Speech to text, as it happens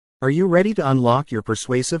Are you ready to unlock your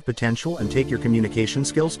persuasive potential and take your communication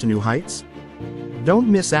skills to new heights? Don't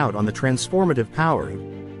miss out on the transformative power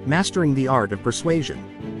of Mastering the Art of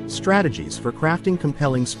Persuasion. Strategies for crafting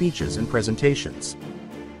compelling speeches and presentations.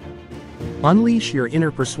 Unleash your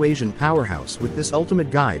inner persuasion powerhouse with this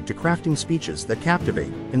ultimate guide to crafting speeches that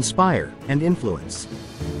captivate, inspire, and influence.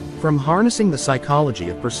 From harnessing the psychology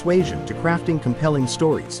of persuasion to crafting compelling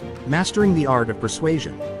stories, Mastering the Art of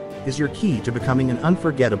Persuasion is your key to becoming an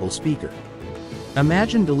unforgettable speaker.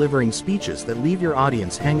 Imagine delivering speeches that leave your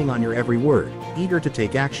audience hanging on your every word, eager to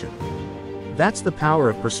take action. That's the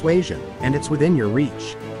power of persuasion, and it's within your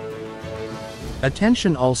reach.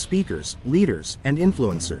 Attention all speakers, leaders, and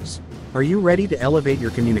influencers. Are you ready to elevate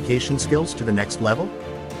your communication skills to the next level?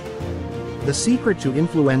 The secret to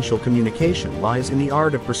influential communication lies in the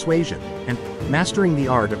art of persuasion, and Mastering the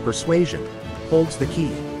Art of Persuasion holds the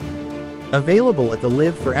key. Available at the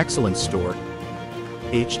Live for Excellence store,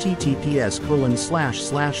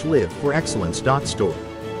 https://liveforexcellence.store.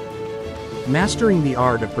 Mastering the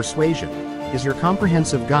Art of Persuasion is your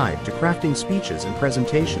comprehensive guide to crafting speeches and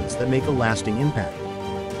presentations that make a lasting impact.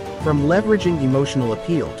 From leveraging emotional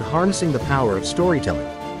appeal to harnessing the power of storytelling,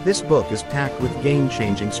 this book is packed with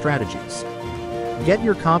game-changing strategies. Get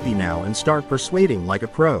your copy now and start persuading like a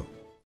pro.